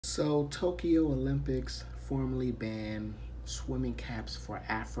So, Tokyo Olympics formally banned swimming caps for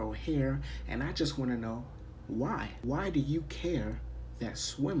afro hair, and I just want to know why. Why do you care that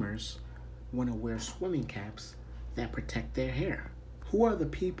swimmers want to wear swimming caps that protect their hair? Who are the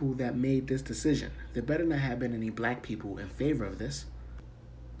people that made this decision? There better not have been any black people in favor of this.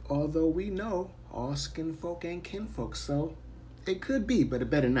 Although we know all skin folk ain't kinfolk, so it could be, but it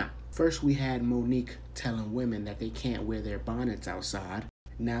better not. First, we had Monique telling women that they can't wear their bonnets outside.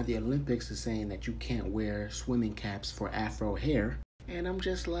 Now the Olympics is saying that you can't wear swimming caps for afro hair. And I'm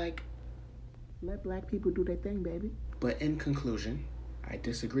just like, let black people do their thing, baby. But in conclusion, I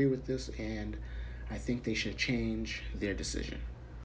disagree with this and I think they should change their decision.